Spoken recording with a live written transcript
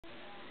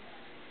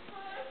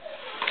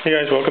Hey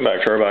guys, welcome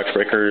back to our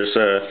Boxbreakers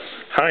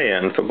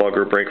high-end football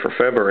group break for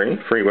February,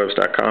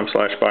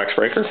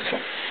 freewebs.com/boxbreaker.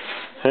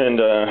 And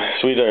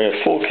so we did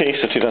a full case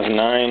of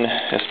 2009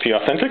 SP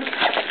Authentic.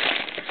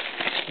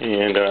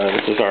 And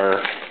this is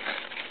our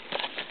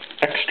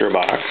extra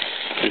box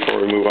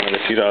before we move on to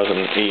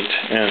 2008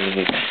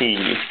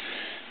 NT.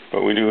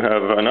 But we do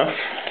have enough,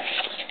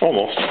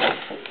 almost,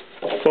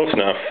 close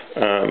enough,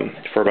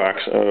 for a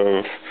box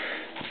of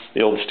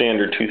the old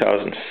standard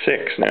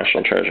 2006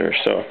 National Treasure.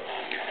 So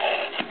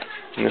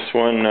in this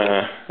one,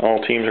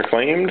 all teams are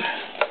claimed.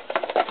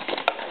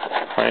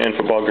 High-end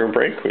football group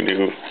break. We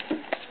do,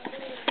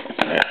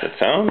 as it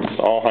sounds,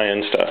 all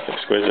high-end stuff.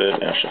 Exquisite,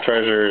 National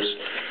Treasures.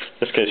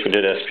 In this case, we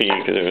did SP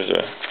because it was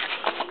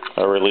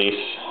a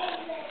release,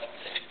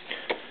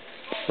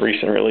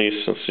 recent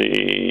release. Let's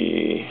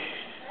see,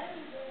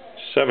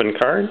 7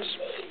 cards.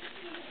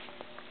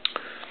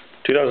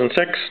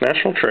 2006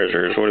 National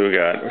Treasures. What do we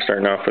got? We're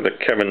starting off with a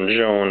Kevin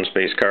Jones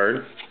base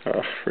card.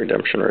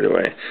 Redemption right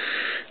away.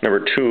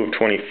 Number 2 of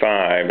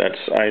 25. That's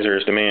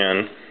Iser's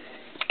Demand.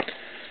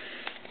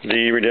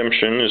 The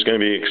redemption is going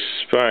to be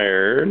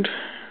expired,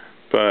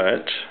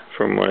 but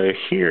from what I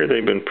hear,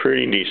 they've been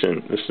pretty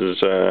decent. This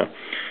is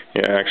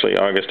actually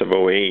August of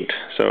 08.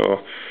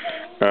 So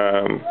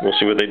we'll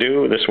see what they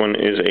do. This one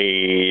is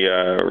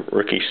a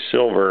rookie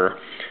silver.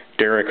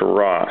 Derek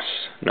Ross,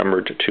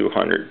 numbered to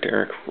 200.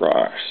 Derek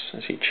Ross.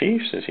 Is he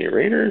Chiefs? Is he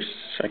Raiders?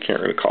 I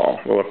can't recall.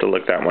 We'll have to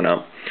look that one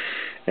up.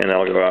 And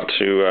that'll go out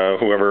to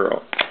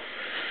whoever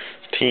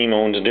team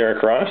owns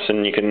Derek Ross,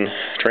 and you can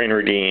try and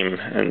redeem.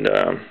 And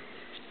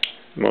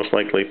most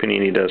likely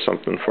Panini does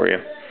something for you.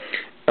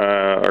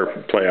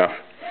 Or playoff.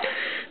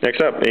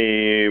 Next up,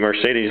 a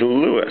Mercedes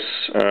Lewis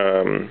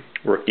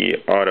rookie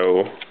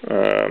auto.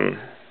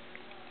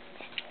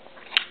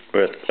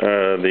 With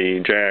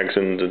the Jags,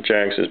 and the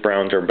Jags'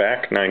 Browns are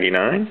back,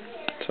 99.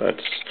 So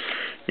that's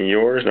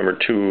yours, number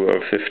 2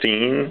 of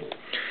 15.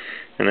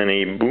 And then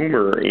a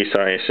Boomer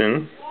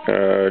Esiason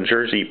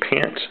jersey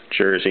pants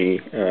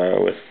jersey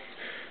with,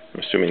 I'm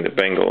assuming, the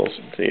Bengals.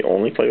 They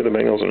only play with the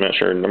Bengals, I'm not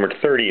sure. Number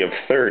 30 of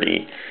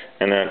 30.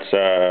 And that's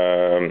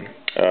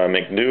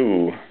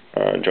McDoo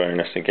joining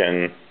us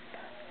again.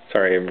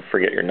 Sorry, I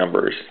forget your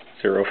numbers.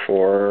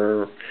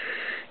 04.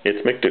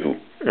 It's McDoo.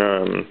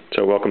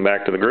 So welcome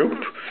back to the group.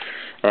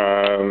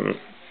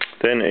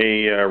 Then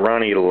a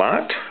Ronnie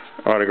Lott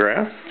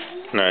autograph.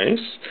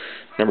 Nice.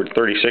 Number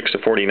 36 to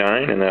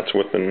 49, and that's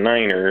with the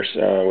Niners,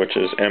 which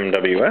is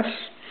MWS.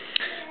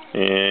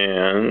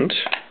 And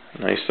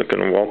nice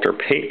looking Walter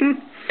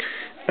Payton.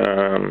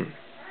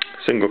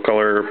 Single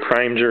color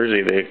prime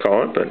jersey, they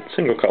call it, but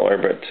single color,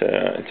 but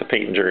it's a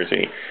Payton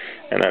jersey.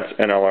 And that's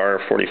NLR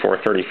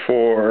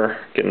 4434.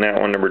 Getting that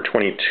one, number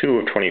 22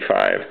 of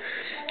 25.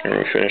 And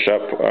we finish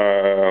up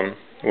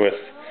with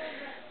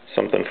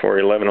something for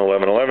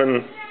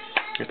 11/11/11.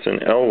 It's an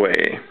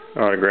Elway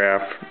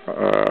autograph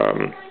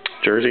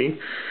jersey,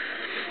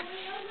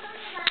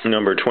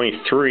 number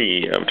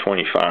 23 of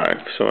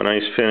 25. So a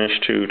nice finish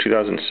to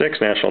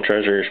 2006 National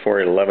Treasures for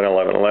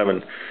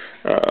 11/11/11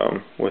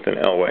 with an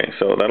Elway.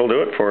 So that'll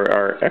do it for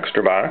our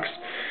extra box.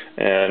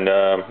 And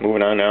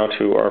moving on now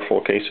to our full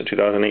case of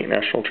 2008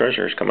 National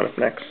Treasures coming up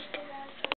next.